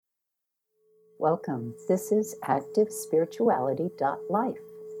Welcome. This is ActiveSpirituality.life.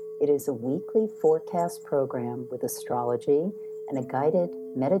 It is a weekly forecast program with astrology and a guided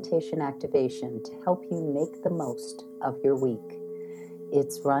meditation activation to help you make the most of your week.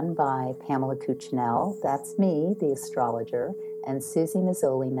 It's run by Pamela Cuccinell, that's me, the astrologer, and Susie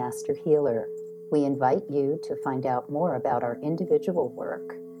Mazzoli, Master Healer. We invite you to find out more about our individual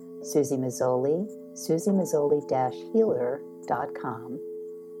work. Susie Mazzoli, SusieMazzoli-healer.com,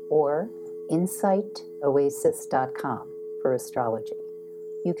 or InsightOasis.com for astrology.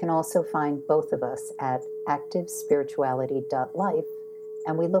 You can also find both of us at ActiveSpirituality.life,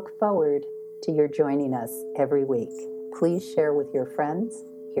 and we look forward to your joining us every week. Please share with your friends.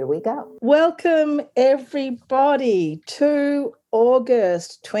 Here we go. Welcome, everybody, to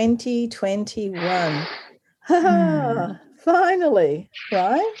August 2021. Finally,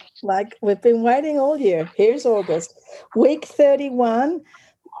 right? Like we've been waiting all year. Here's August. Week 31.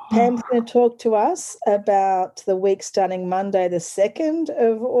 Pam's going to talk to us about the week starting Monday, the 2nd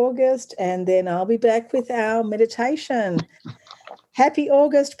of August, and then I'll be back with our meditation. Happy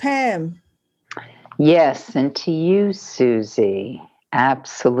August, Pam. Yes, and to you, Susie,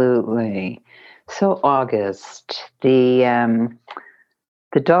 absolutely. So August, the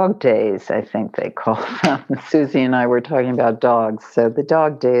dog days, I think they call them. Susie and I were talking about dogs, so the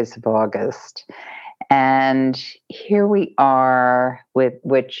dog days of August. And here we are with,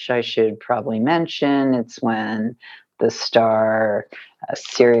 which I should probably mention, it's when the star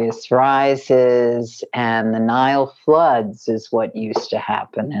Sirius rises and the Nile floods is what used to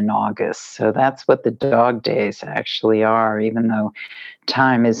happen in August. So that's what the dog days actually are, even though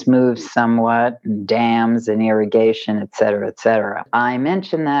time has moved somewhat, and dams and irrigation, et cetera, et cetera. I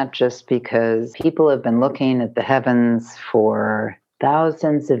mention that just because people have been looking at the heavens for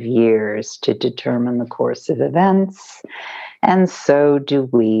thousands of years to determine the course of events, and so do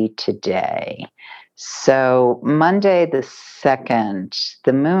we today. So Monday the 2nd,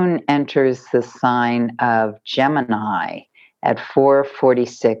 the moon enters the sign of Gemini at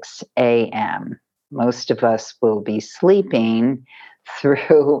 4:46 a.m. Most of us will be sleeping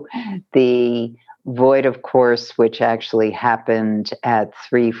through the void of course, which actually happened at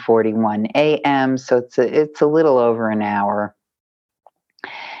 3:41 a.m. So it's a little over an hour.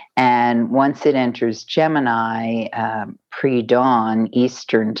 And once it enters Gemini, pre-dawn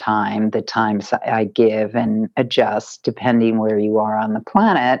Eastern time, the times I give and adjust depending where you are on the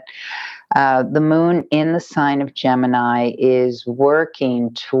planet, the moon in the sign of Gemini is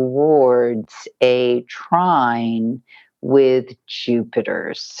working towards a trine with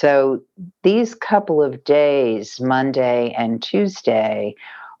Jupiter. So these couple of days, Monday and Tuesday,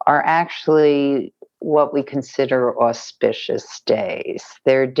 are actually what we consider auspicious days.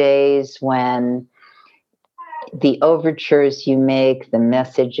 They're days when the overtures you make, the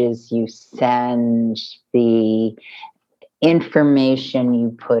messages you send, the information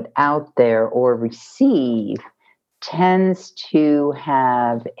you put out there or receive tends to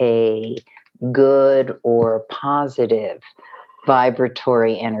have a good or positive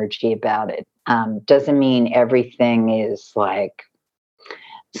vibratory energy about it. Doesn't mean everything is like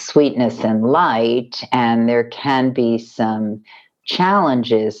sweetness and light, and there can be some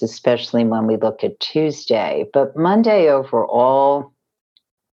challenges, especially when we look at Tuesday. But Monday overall,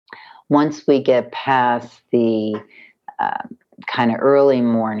 once we get past the kind of early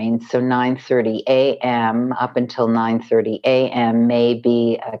morning, so 9:30 a.m. up until 9:30 a.m. may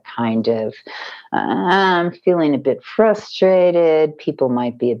be a kind of, I'm feeling a bit frustrated, people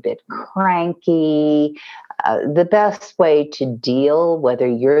might be a bit cranky. The best way to deal, whether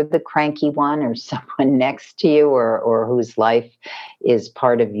you're the cranky one or someone next to you or whose life is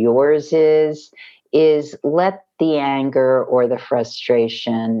part of yours is let the anger or the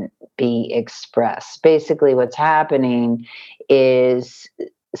frustration be expressed. Basically, what's happening is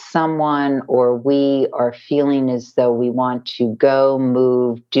someone or we are feeling as though we want to go,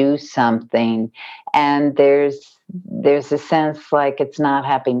 move, do something, and there's a sense like it's not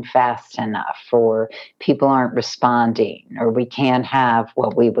happening fast enough, or people aren't responding, or we can't have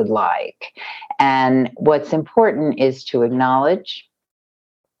what we would like. And what's important is to acknowledge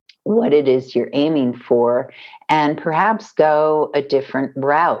what it is you're aiming for and perhaps go a different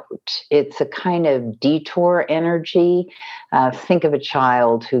route. It's a kind of detour energy. Think of a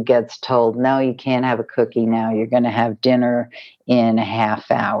child who gets told, no, you can't have a cookie now, you're going to have dinner in a half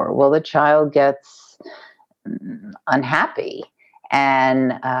hour. Well, the child gets unhappy.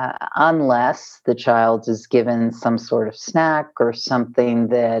 And unless the child is given some sort of snack or something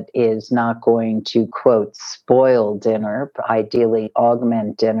that is not going to, quote, spoil dinner, ideally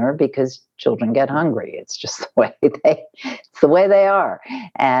augment dinner, because Children get hungry. It's just it's the way they are.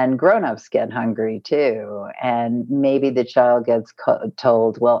 And grown-ups get hungry too. And maybe the child gets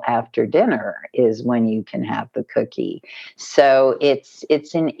told, well, after dinner is when you can have the cookie. So it's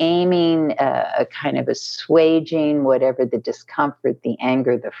an aiming, a kind of assuaging whatever the discomfort, the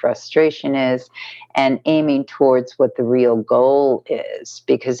anger, the frustration is, and aiming towards what the real goal is.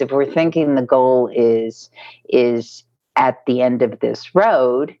 Because if we're thinking the goal is at the end of this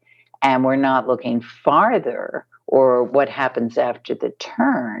road, and we're not looking farther or what happens after the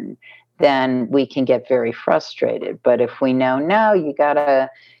turn, then we can get very frustrated. But if we know, no, you gotta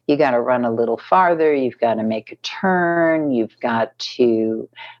run a little farther, you've got to make a turn, you've got to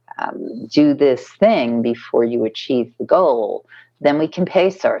do this thing before you achieve the goal, then we can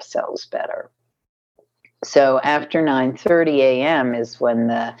pace ourselves better. So after 9:30 a.m. is when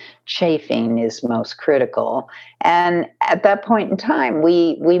the chafing is most critical. And at that point in time,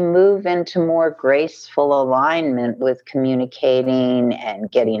 we move into more graceful alignment with communicating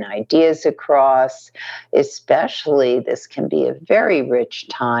and getting ideas across. Especially, this can be a very rich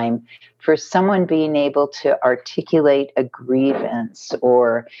time for someone being able to articulate a grievance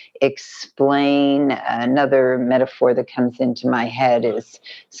or explain. Another metaphor that comes into my head is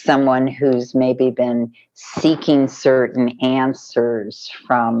someone who's maybe been seeking certain answers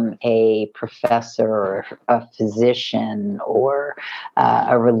from a professor or a physician or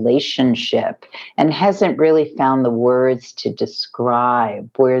a relationship and hasn't really found the words to describe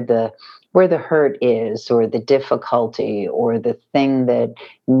where the hurt is, or the difficulty, or the thing that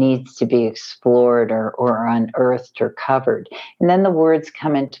needs to be explored or unearthed or covered. And then the words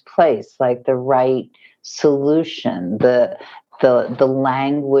come into place, like the right solution, the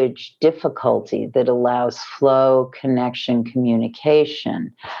language difficulty that allows flow, connection,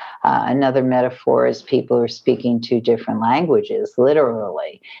 communication. Another metaphor is people are speaking two different languages,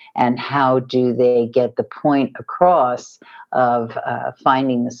 literally, and how do they get the point across of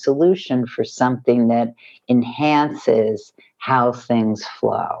finding the solution for something that enhances how things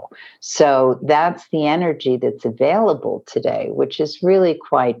flow. So that's the energy that's available today, which is really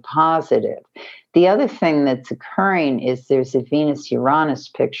quite positive. The other thing that's occurring is there's a Venus-Uranus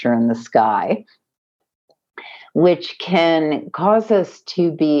picture in the sky, which can cause us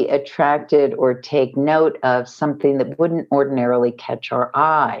to be attracted or take note of something that wouldn't ordinarily catch our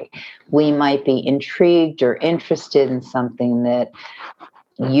eye. We might be intrigued or interested in something that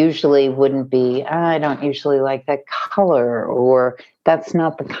usually wouldn't be, I don't usually like that color, or that's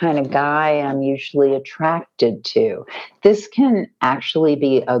not the kind of guy I'm usually attracted to. This can actually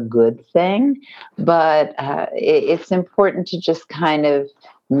be a good thing, but it's important to just kind of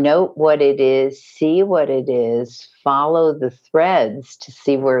note what it is, see what it is, follow the threads to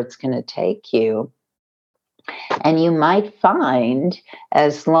see where it's going to take you. And you might find,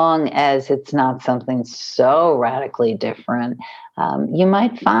 as long as it's not something so radically different, you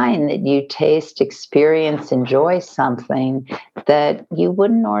might find that you taste, experience, enjoy something that you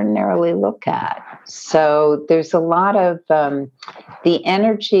wouldn't ordinarily look at. So there's a lot of the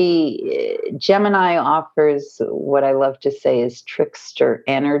energy. Gemini offers what I love to say is trickster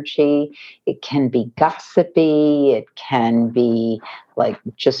energy. It can be gossipy. It can be like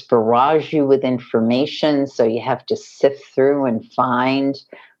just barrage you with information. So you have to sift through and find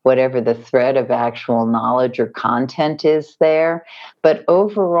whatever the thread of actual knowledge or content is there. But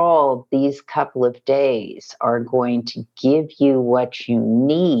overall, these couple of days are going to give you what you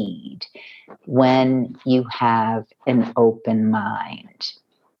need when you have an open mind.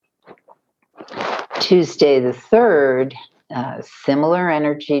 Tuesday the 3rd, similar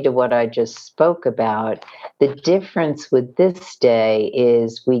energy to what I just spoke about. The difference with this day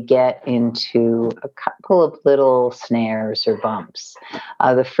is we get into a couple of little snares or bumps.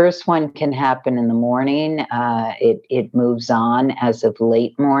 The first one can happen in the morning. It moves on as of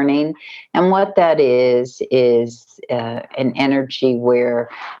late morning. And what that is an energy where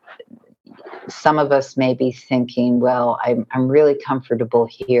some of us may be thinking, well, I'm really comfortable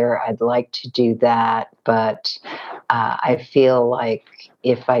here. I'd like to do that, but I feel like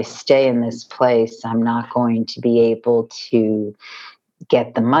if I stay in this place, I'm not going to be able to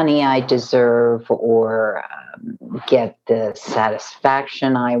get the money I deserve, or get the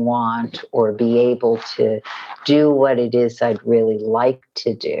satisfaction I want, or be able to do what it is I'd really like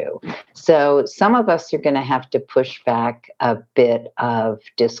to do. So some of us are going to have to push back a bit of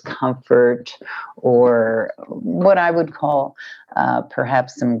discomfort, or what I would call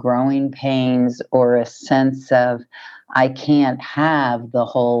perhaps some growing pains, or a sense of I can't have the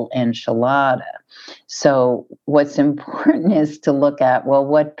whole enchilada. So what's important is to look at, well,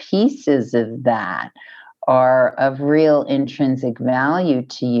 what pieces of that are of real intrinsic value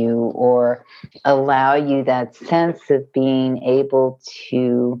to you, or allow you that sense of being able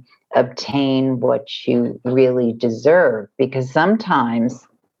to obtain what you really deserve. Because sometimes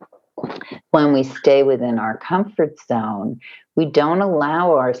when we stay within our comfort zone, we don't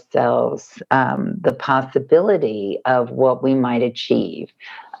allow ourselves the possibility of what we might achieve.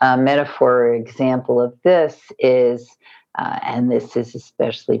 A metaphor or example of this is, and this is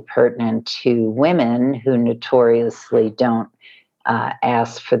especially pertinent to women who notoriously don't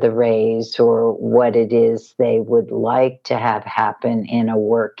ask for the raise or what it is they would like to have happen in a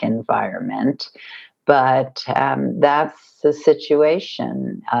work environment. But that's the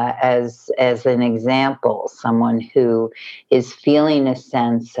situation. As an example, someone who is feeling a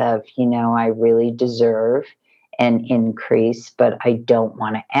sense of, I really deserve an increase, but I don't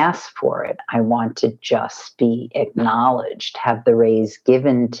want to ask for it. I want to just be acknowledged, have the raise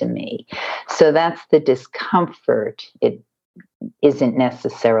given to me. So that's the discomfort. It isn't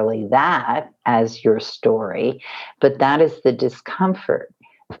necessarily that as your story, but that is the discomfort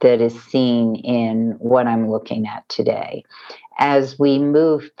that is seen in what I'm looking at today. As we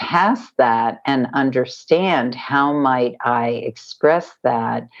move past that and understand how might I express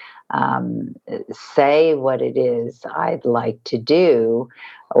that, say what it is I'd like to do,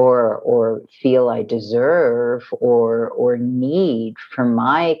 or feel I deserve, or need for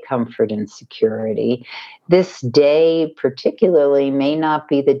my comfort and security. This day particularly may not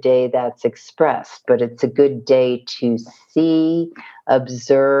be the day that's expressed, but it's a good day to see,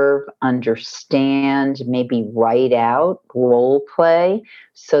 observe, understand, maybe write out, role play,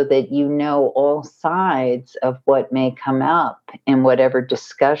 so that you know all sides of what may come up in whatever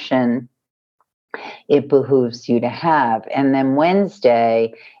discussion it behooves you to have. And then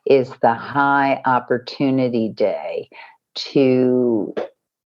Wednesday is the high opportunity day to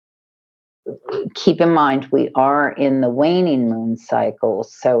keep in mind we are in the waning moon cycle,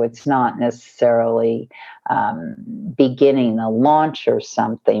 so it's not necessarily beginning a launch or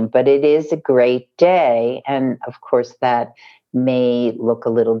something, but it is a great day. And of course, that may look a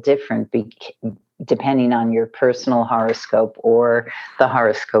little different depending on your personal horoscope or the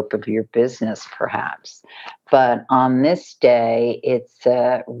horoscope of your business, perhaps. But on this day, it's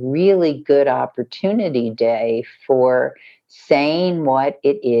a really good opportunity day for saying what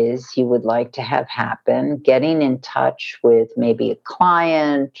it is you would like to have happen, getting in touch with maybe a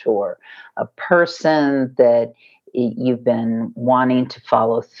client or a person that you've been wanting to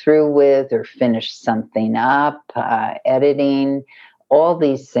follow through with or finish something up, editing. All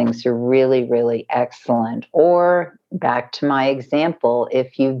these things are really, really excellent. Or back to my example,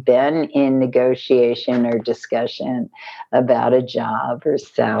 if you've been in negotiation or discussion about a job or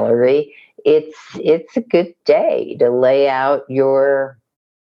salary, it's a good day to lay out your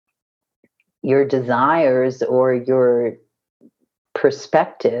desires or your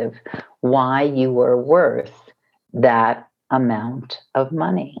perspective, why you are worth that amount of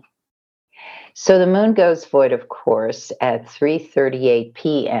money. So the moon goes void, of course, at 3:38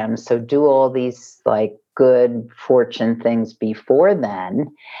 p.m. So do all these like good fortune things before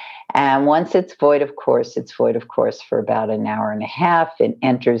then. And once it's void, of course, for about an hour and a half. It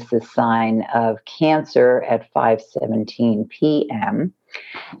enters the sign of Cancer at 5:17 p.m.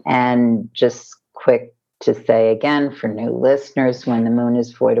 And just quick to say again for new listeners, when the moon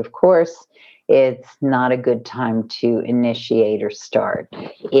is void, of course, it's not a good time to initiate or start.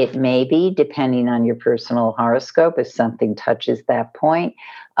 It may be, depending on your personal horoscope, if something touches that point.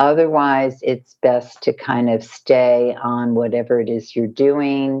 Otherwise, it's best to kind of stay on whatever it is you're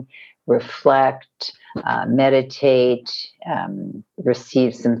doing, reflect, meditate,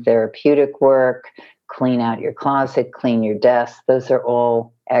 receive some therapeutic work, clean out your closet, clean your desk. Those are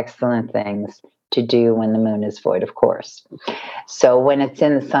all excellent things to do when the moon is void, of course. So when it's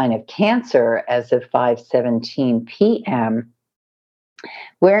in the sign of Cancer as of 5:17 p.m.,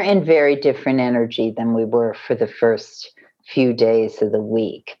 we're in very different energy than we were for the first few days of the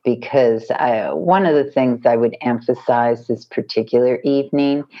week, because one of the things I would emphasize this particular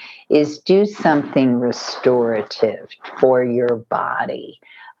evening is do something restorative for your body,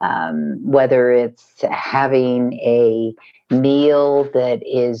 whether it's having a meal that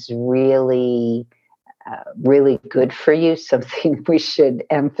is really good for you, something we should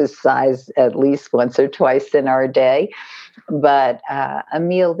emphasize at least once or twice in our day, but a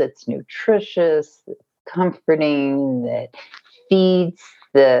meal that's nutritious, comforting, that feeds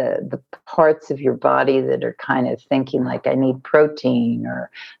the parts of your body that are kind of thinking like, I need protein, or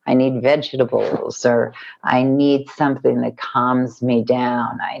I need vegetables, or I need something that calms me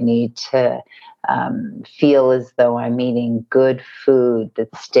down. I need to feel as though I'm eating good food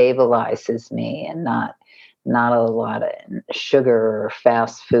that stabilizes me and not not a lot of sugar or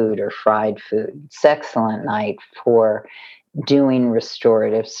fast food or fried food. It's an excellent night for doing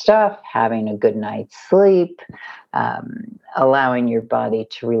restorative stuff, having a good night's sleep, allowing your body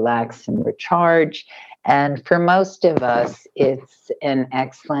to relax and recharge. And for most of us, it's an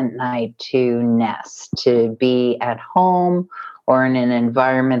excellent night to nest, to be at home or in an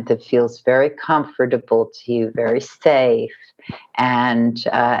environment that feels very comfortable to you, very safe, and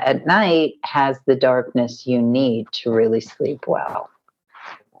at night has the darkness you need to really sleep well.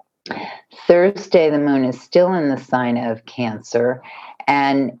 Thursday, the moon is still in the sign of Cancer.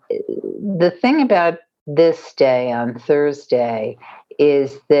 And the thing about this day on Thursday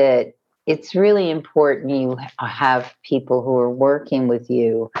is that it's really important you have people who are working with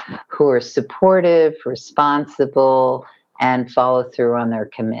you who are supportive, responsible, and follow through on their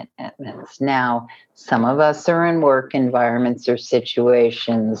commitments. Now, some of us are in work environments or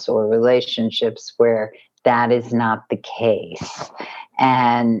situations or relationships where that is not the case.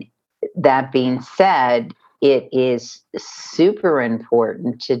 And that being said, it is super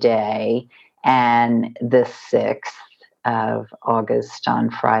important today and the 6th of August on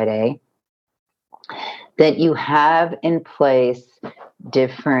Friday that you have in place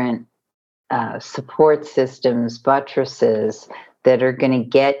different support systems, buttresses that are going to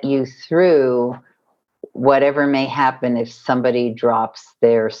get you through whatever may happen if somebody drops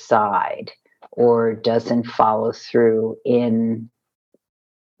their side or doesn't follow through in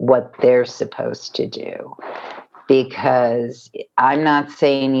what they're supposed to do. Because I'm not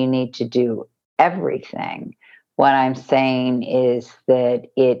saying you need to do everything. What I'm saying is that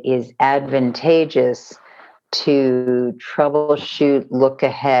it is advantageous to troubleshoot, look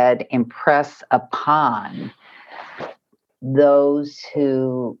ahead, impress upon those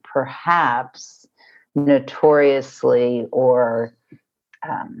who perhaps notoriously or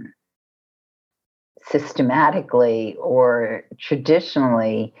systematically or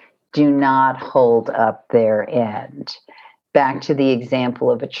traditionally do not hold up their end. Back to the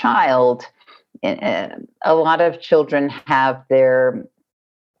example of a child, a lot of children have their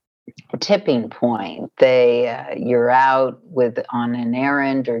tipping point. You're out on an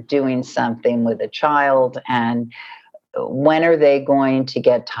errand or doing something with a child, and when are they going to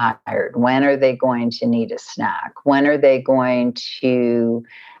get tired? When are they going to need a snack? When are they going to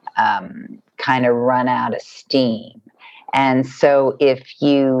kind of run out of steam? And so if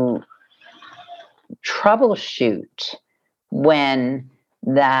you troubleshoot when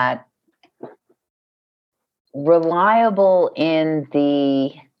that reliable in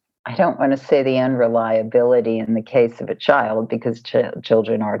the, I don't want to say the unreliability in the case of a child because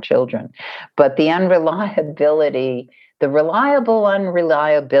children are children, but the unreliability, the reliable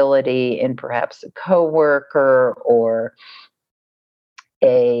unreliability in perhaps a coworker or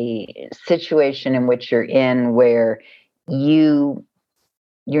a situation in which you're in where you're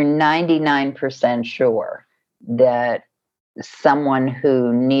 99% sure that someone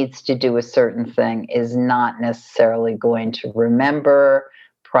who needs to do a certain thing is not necessarily going to remember,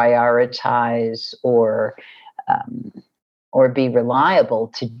 prioritize, or be reliable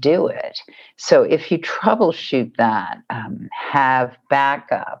to do it. So if you troubleshoot that, have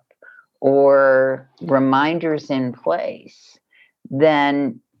backup or reminders in place,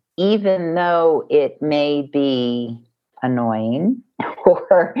 then even though it may be annoying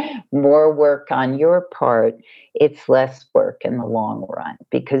or more work on your part, it's less work in the long run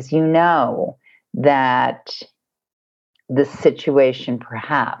because you know that the situation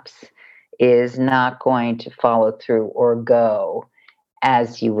perhaps is not going to follow through or go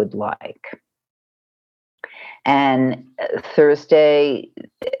as you would like. And Thursday,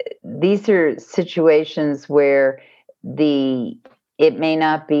 these are situations where it may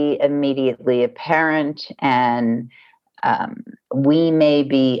not be immediately apparent, and we may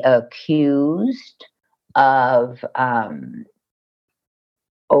be accused of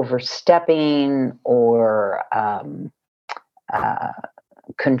overstepping or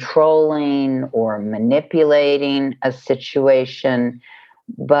controlling or manipulating a situation,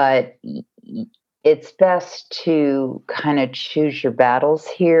 but it's best to kind of choose your battles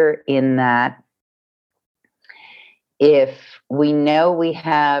here in that if we know we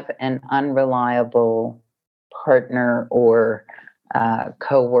have an unreliable partner or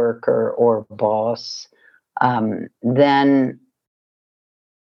coworker or boss, then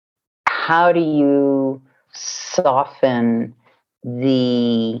how do you soften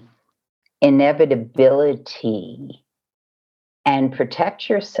the inevitability and protect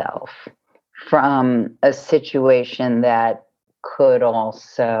yourself from a situation that could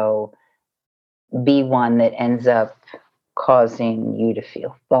also be one that ends up causing you to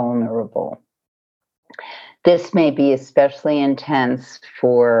feel vulnerable? This may be especially intense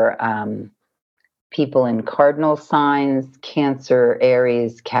for people in cardinal signs, Cancer,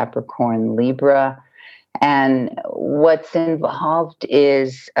 Aries, Capricorn, Libra. And what's involved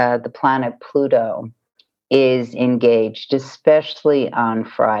is the planet Pluto is engaged, especially on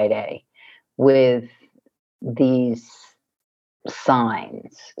Friday, with these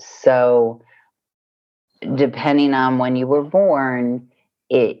signs. So depending on when you were born,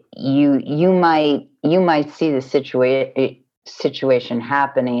 you might see the situation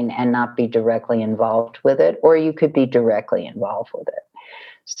happening and not be directly involved with it, or you could be directly involved with it.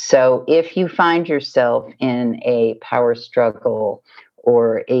 So if you find yourself in a power struggle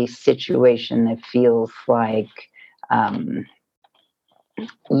or a situation that feels like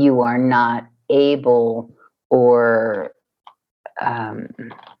you are not able or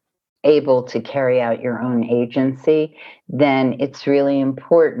able to carry out your own agency, then it's really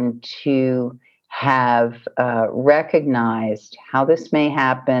important to have recognized how this may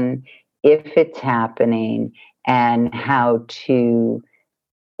happen, if it's happening, and how to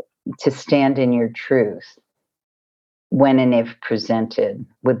stand in your truth when and if presented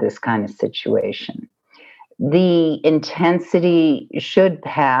with this kind of situation. The intensity should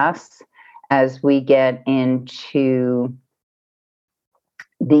pass as we get into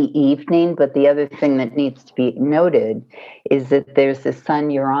the evening, but the other thing that needs to be noted is that there's the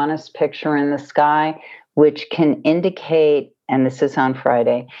Sun-Uranus picture in the sky, which can indicate, and this is on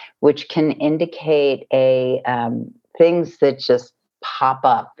Friday, which can indicate things that just pop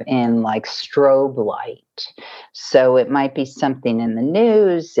up in like strobe light. So it might be something in the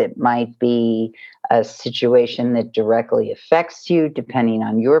news, it might be a situation that directly affects you, depending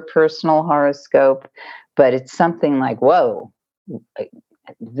on your personal horoscope, but it's something like, whoa,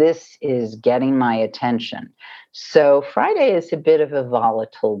 this is getting my attention. So Friday is a bit of a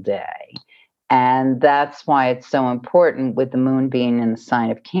volatile day. And that's why it's so important, with the moon being in the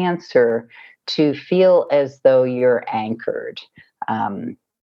sign of Cancer, to feel as though you're anchored.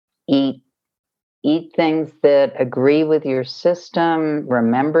 Eat things that agree with your system.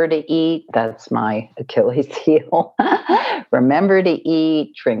 Remember to eat. That's my Achilles heel. Remember to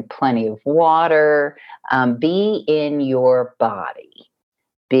eat, drink plenty of water, be in your body.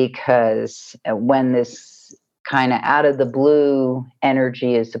 Because when this kind of out of the blue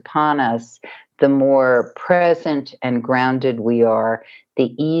energy is upon us, the more present and grounded we are,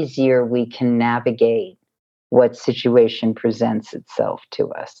 the easier we can navigate what situation presents itself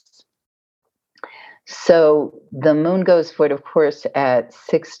to us. So the moon goes forward, of course, at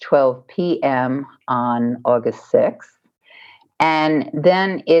 6:12 p.m. on August 6th. And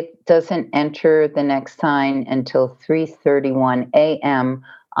then it doesn't enter the next sign until 3:31 a.m.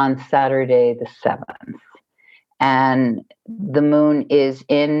 on Saturday the 7th. And the moon is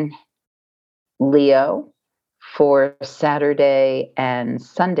in Leo for Saturday and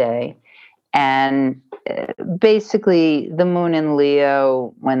Sunday. And basically, the moon in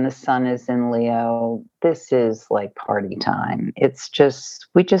Leo, when the sun is in Leo, this is like party time. It's just,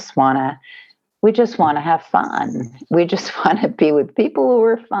 we just want to have fun. We just want to be with people who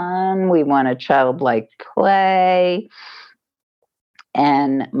are fun. We want a childlike play.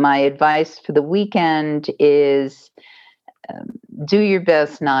 And my advice for the weekend is do your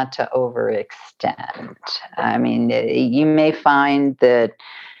best not to overextend. I mean, you may find that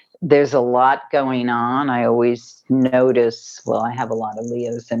there's a lot going on. I always notice, well, I have a lot of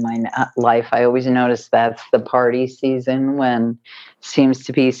Leos in my life. I always notice that's the party season, when seems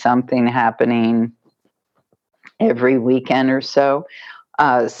to be something happening every weekend or so.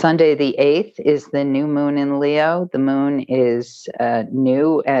 Sunday the 8th is the new moon in Leo. The moon is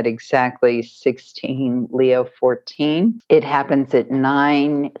new at exactly 16 Leo 14. It happens at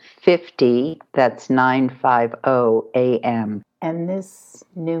 9:50. That's 9:50 a.m. And this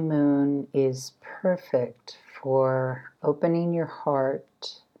new moon is perfect for opening your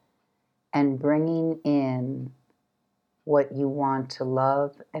heart and bringing in what you want to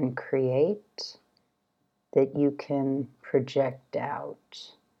love and create, that you can project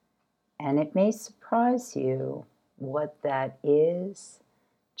out. And it may surprise you what that is.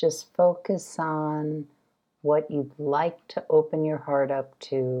 Just focus on what you'd like to open your heart up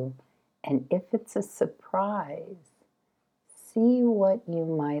to. And if it's a surprise, see what you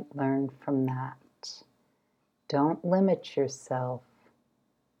might learn from that. Don't limit yourself.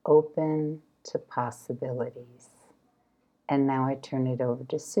 Open to possibilities. And now I turn it over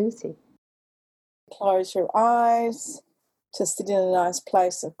to Susie. Close your eyes to sit in a nice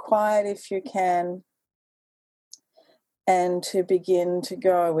place of quiet if you can, and to begin to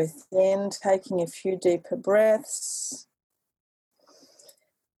go within, taking a few deeper breaths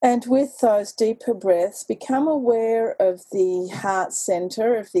And with those deeper breaths, become aware of the heart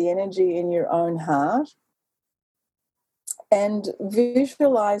center, of the energy in your own heart, and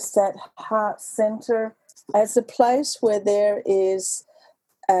visualize that heart center as a place where there is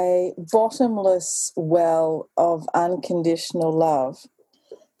a bottomless well of unconditional love.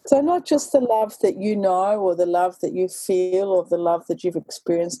 So not just the love that you know or the love that you feel or the love that you've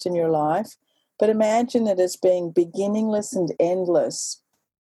experienced in your life, but imagine it as being beginningless and endless,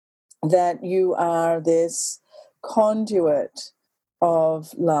 that you are this conduit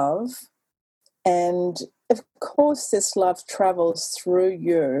of love. And of course, this love travels through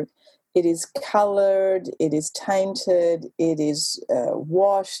you. It is colored, it is tainted, it is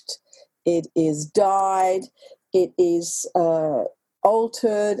washed, it is dyed, it is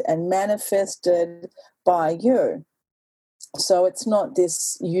altered and manifested by you. So it's not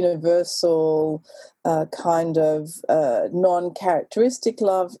this universal kind of non-characteristic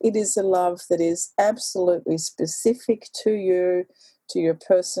love. It is a love that is absolutely specific to you, to your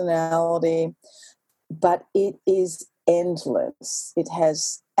personality, but it is endless. It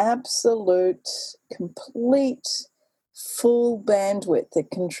has absolute, complete, full bandwidth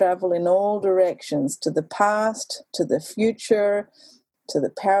that can travel in all directions, to the past, to the future, to the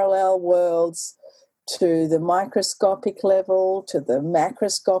parallel worlds, to the microscopic level, to the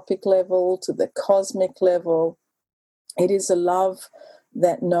macroscopic level, to the cosmic level. It is a love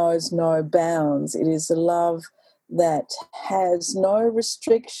that knows no bounds. It is a love that has no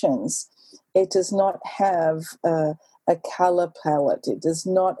restrictions. It does not have a color palette. It does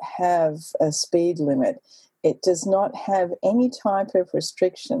not have a speed limit. It does not have any type of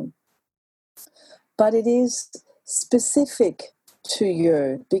restriction. But it is specific to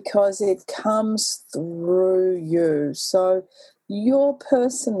you because it comes through you. So your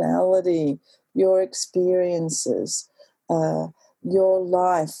personality, your experiences, your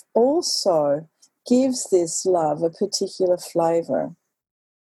life also gives this love a particular flavor.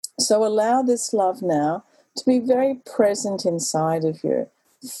 So allow this love now to be very present inside of you.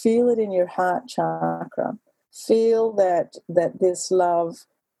 Feel it in your heart chakra. Feel that this love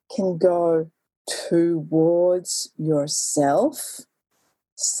can go towards yourself,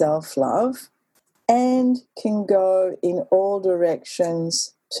 self-love, and can go in all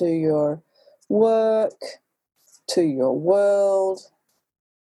directions to your work, to your world,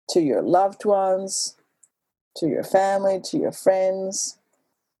 to your loved ones, to your family, to your friends,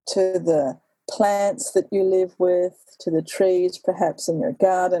 to the plants that you live with, to the trees perhaps in your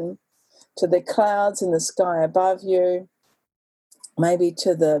garden, to the clouds in the sky above you, maybe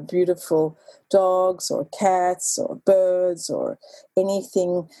to the beautiful dogs or cats or birds or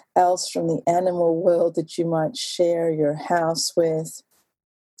anything else from the animal world that you might share your house with.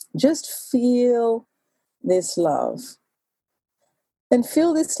 Just feel this love. And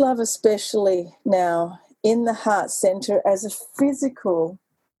feel this love especially now in the heart center as a physical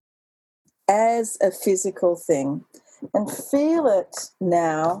thing. And feel it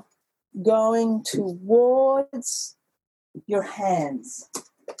now going towards your hands.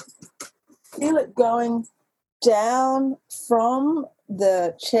 Feel it going down from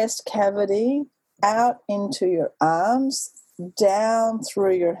the chest cavity out into your arms, down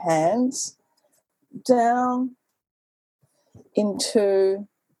through your hands, down into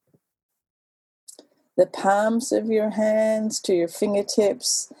the palms of your hands, to your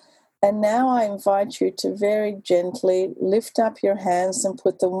fingertips. And now I invite you to very gently lift up your hands and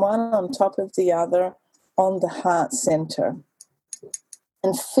put them one on top of the other on the heart center.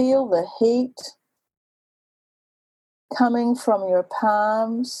 And feel the heat coming from your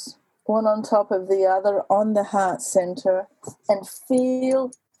palms, one on top of the other on the heart center. And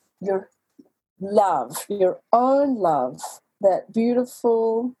feel your love, your own love, that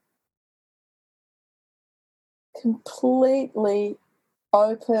beautiful, completely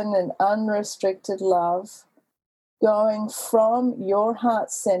open and unrestricted love going from your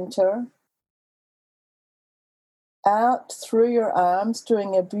heart center out through your arms,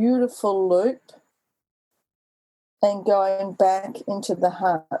 doing a beautiful loop and going back into the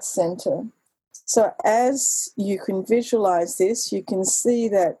heart center. So as you can visualize this, you can see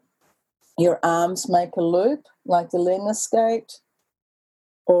that your arms make a loop like the Lena skate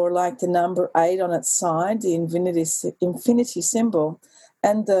or like the number 8 on its side, the infinity symbol.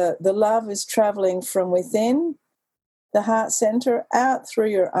 And the love is traveling from within the heart center out through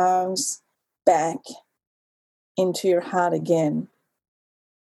your arms back into your heart again.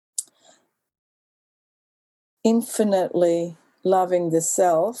 Infinitely loving the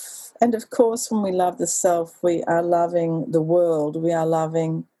self. And of course, when we love the self, we are loving the world. We are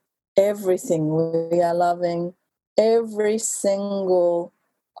loving everything. We are loving every single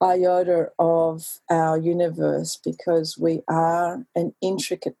iota of our universe, because we are an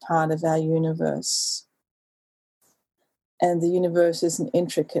intricate part of our universe. And the universe is an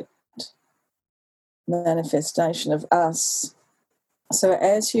intricate manifestation of us. So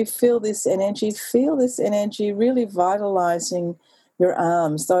as you feel this energy really vitalizing your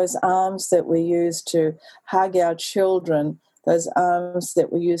arms, those arms that we use to hug our children, those arms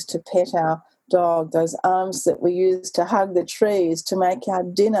that we use to pet our dog, those arms that we use to hug the trees, to make our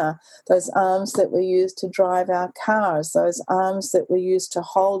dinner, those arms that we use to drive our cars, those arms that we use to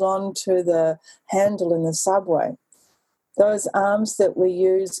hold on to the handle in the subway, those arms that we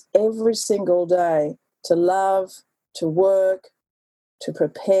use every single day to love, to work, to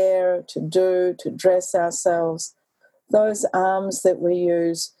prepare, to do, to dress ourselves, those arms that we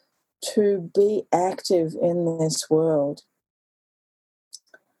use to be active in this world.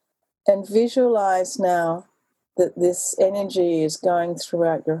 And visualize now that this energy is going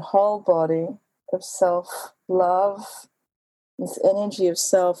throughout your whole body of self-love, this energy of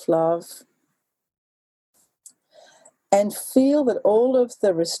self-love. And feel that all of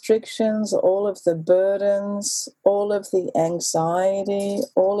the restrictions, all of the burdens, all of the anxiety,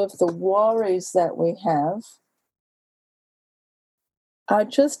 all of the worries that we have are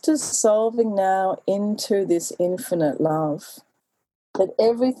just dissolving now into this infinite love. That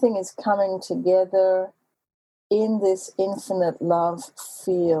everything is coming together in this infinite love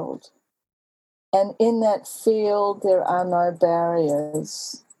field. And in that field, there are no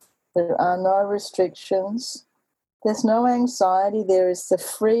barriers. There are no restrictions. There's no anxiety. There is the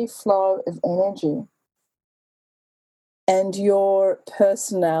free flow of energy. And your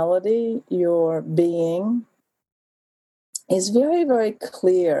personality, your being, is very, very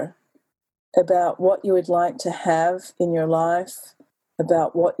clear about what you would like to have in your life,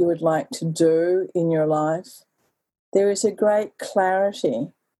 about what you would like to do in your life. There is a great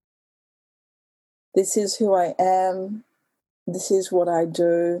clarity. This is who I am. This is what I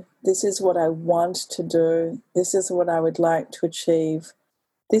do. This is what I want to do. This is what I would like to achieve.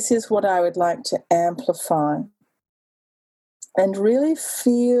 This is what I would like to amplify. And really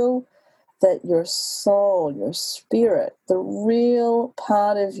feel that your soul, your spirit, the real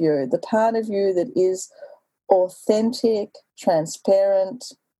part of you, the part of you that is authentic,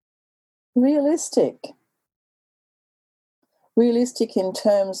 transparent, realistic in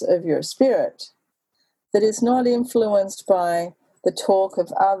terms of your spirit, that is not influenced by the talk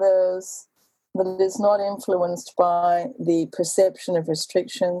of others, that is not influenced by the perception of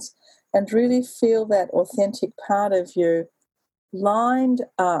restrictions, and really feel that authentic part of you lined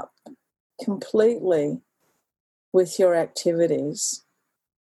up completely with your activities,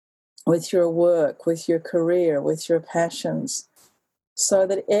 with your work, with your career, with your passions, so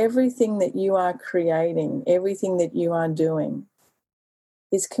that everything that you are creating, everything that you are doing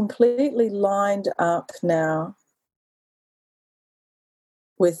is completely lined up now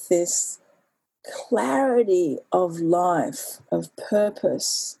with this clarity of life, of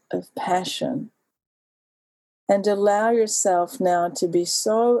purpose, of passion. And allow yourself now to be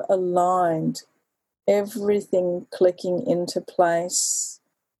so aligned, everything clicking into place,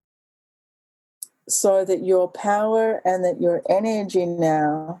 so that your power and that your energy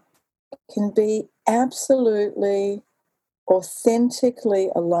now can be absolutely, authentically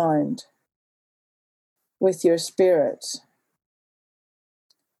aligned with your spirit,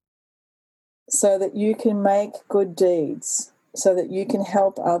 so that you can make good deeds, so that you can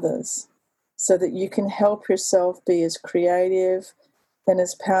help others, so that you can help yourself be as creative and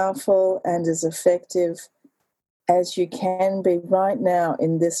as powerful and as effective as you can be right now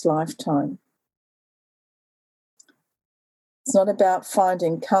in this lifetime. It's not about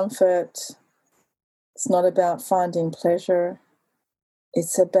finding comfort. It's not about finding pleasure.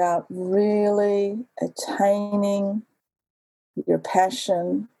 It's about really attaining your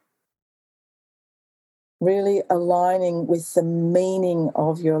passion, really aligning with the meaning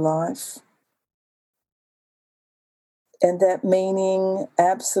of your life. And that meaning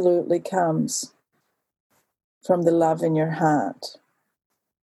absolutely comes from the love in your heart.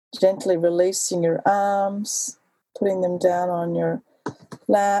 Gently releasing your arms, putting them down on your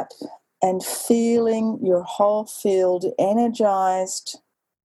lap, and feeling your whole field energized,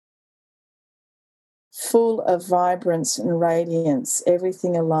 full of vibrance and radiance,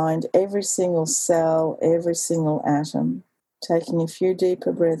 everything aligned, every single cell, every single atom. Taking a few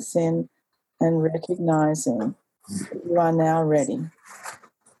deeper breaths in and recognizing that you are now ready.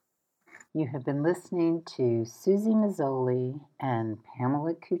 You have been listening to Susie Mazzoli and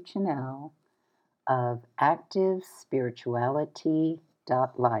Pamela Cuccinell of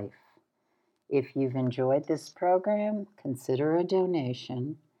ActiveSpirituality.life. If you've enjoyed this program, consider a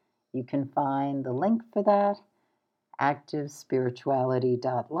donation You can find the link for that,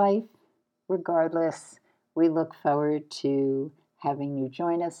 activespirituality.life. Regardless, we look forward to having you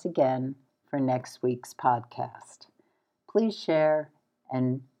join us again for next week's podcast. Please share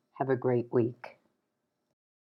and have a great week.